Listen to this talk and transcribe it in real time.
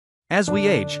As we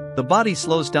age, the body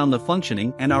slows down the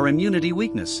functioning and our immunity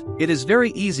weakness. It is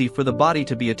very easy for the body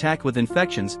to be attacked with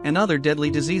infections and other deadly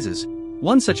diseases.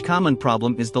 One such common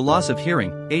problem is the loss of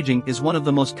hearing. Aging is one of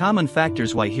the most common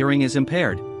factors why hearing is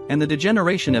impaired, and the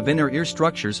degeneration of inner ear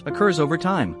structures occurs over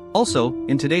time. Also,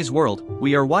 in today's world,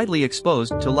 we are widely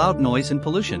exposed to loud noise and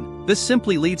pollution. This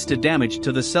simply leads to damage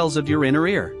to the cells of your inner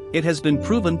ear. It has been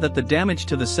proven that the damage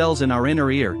to the cells in our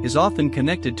inner ear is often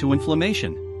connected to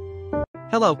inflammation.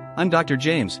 Hello, I'm Dr.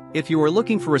 James. If you are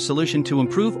looking for a solution to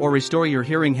improve or restore your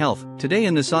hearing health, today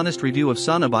in this honest review of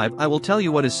Sonovive I will tell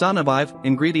you what is Sonovive,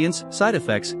 ingredients, side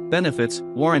effects, benefits,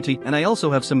 warranty, and I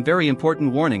also have some very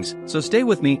important warnings, so stay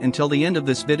with me until the end of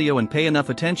this video and pay enough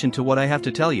attention to what I have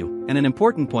to tell you, and an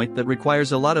important point that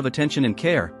requires a lot of attention and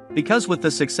care. Because with the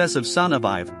success of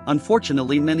Sonovive,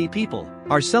 unfortunately many people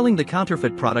are selling the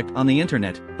counterfeit product on the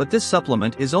internet, but this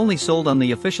supplement is only sold on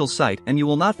the official site and you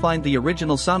will not find the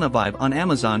original Sonovive on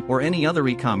Amazon or any other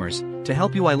e-commerce. To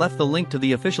help you I left the link to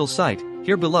the official site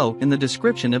here below in the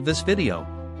description of this video.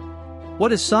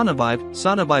 What is Sonovive?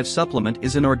 Sonovive supplement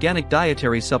is an organic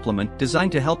dietary supplement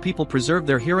designed to help people preserve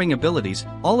their hearing abilities.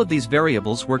 All of these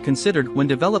variables were considered when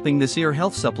developing this ear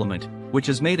health supplement, which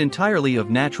is made entirely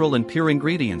of natural and pure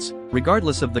ingredients.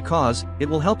 Regardless of the cause, it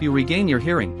will help you regain your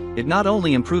hearing. It not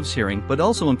only improves hearing but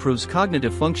also improves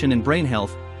cognitive function and brain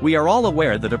health. We are all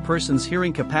aware that a person's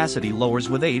hearing capacity lowers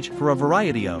with age for a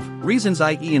variety of reasons,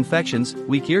 i.e. infections,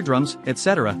 weak eardrums,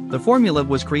 etc. The formula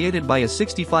was created by a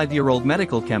 65-year-old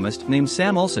medical chemist named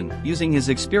Sam Olsen. Using his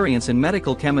experience in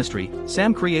medical chemistry,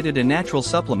 Sam created a natural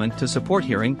supplement to support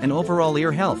hearing and overall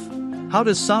ear health. How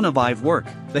does Sonovive work?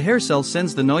 The hair cell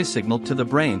sends the noise signal to the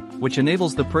brain, which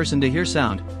enables the person to hear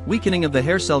sound. Weakening of the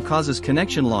hair cell causes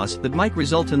connection loss that might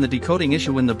result in the decoding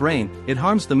issue in the brain. It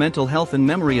harms the mental health and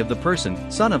memory of the person.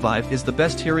 Sonovive is the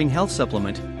best hearing health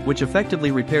supplement, which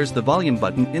effectively repairs the volume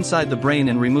button inside the brain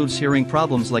and removes hearing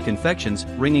problems like infections,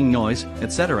 ringing noise,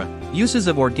 etc. Uses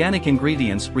of organic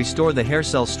ingredients restore the hair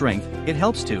cell strength. It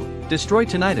helps to destroy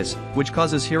tinnitus, which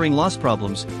causes hearing loss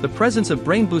problems. The presence of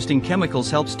brain-boosting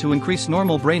chemicals helps to increase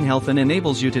normal brain health and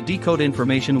enables you to decode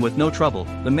information with no trouble.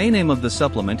 The main aim of the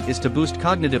supplement is to boost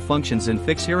cognitive functions and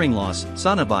fix hearing loss.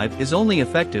 Sonovive is only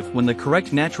effective when the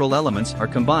correct natural elements are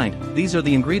combined. These are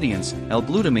the ingredients: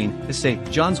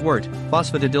 L-glutamine, John's wort,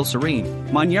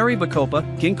 phosphatidylserine, Monieri bacopa,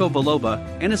 ginkgo biloba,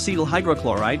 N-acetyl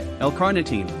hydrochloride,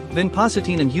 L-carnitine,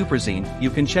 vinpocetine and huperzine. You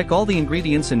can check all the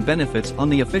ingredients and benefits on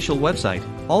the official website.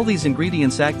 All these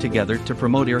ingredients act together to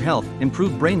promote ear health,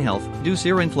 improve brain health, reduce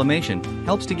ear inflammation,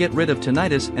 helps to get rid of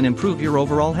tinnitus and improve your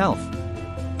overall health.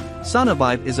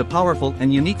 Sonovive is a powerful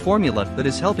and unique formula that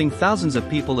is helping thousands of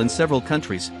people in several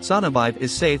countries. Sonovive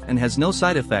is safe and has no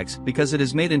side effects because it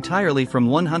is made entirely from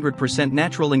 100%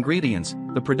 natural ingredients.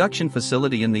 The production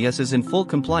facility in the US is in full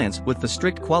compliance with the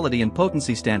strict quality and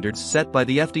potency standards set by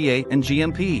the FDA and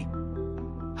GMP.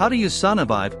 How to use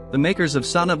Sonovive? The makers of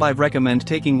Sonovive recommend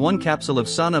taking 1 capsule of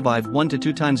Sonovive 1 to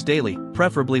 2 times daily,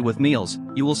 preferably with meals.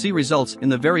 You will see results in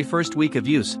the very first week of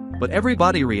use, but every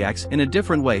body reacts in a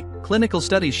different way. Clinical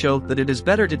studies show that it is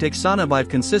better to take Sonovive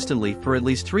consistently for at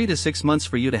least 3 to 6 months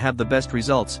for you to have the best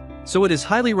results. So it is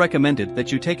highly recommended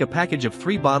that you take a package of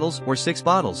 3 bottles or 6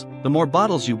 bottles. The more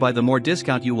bottles you buy, the more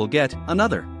discount you will get.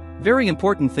 Another very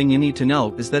important thing you need to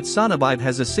know is that Sonovive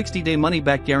has a 60-day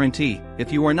money-back guarantee.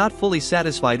 If you are not fully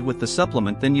satisfied with the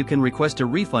supplement, then you can request a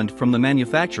refund from the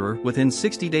manufacturer within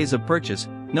 60 days of purchase.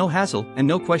 No hassle and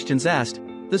no questions asked.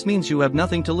 This means you have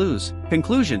nothing to lose.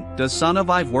 Conclusion: does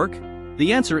Sonovive work?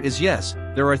 The answer is yes.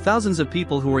 There are thousands of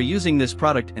people who are using this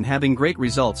product and having great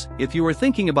results. If you are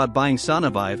thinking about buying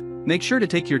Sonovive, make sure to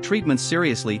take your treatments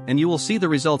seriously and you will see the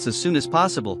results as soon as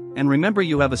possible. And remember,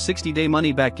 you have a 60-day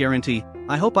money-back guarantee.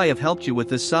 I hope I have helped you with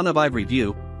this Sonovive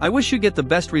review. I wish you get the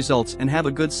best results and have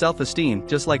a good self-esteem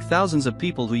just like thousands of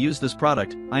people who use this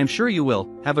product. I am sure you will.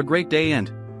 Have a great day and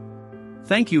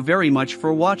thank you very much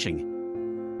for watching.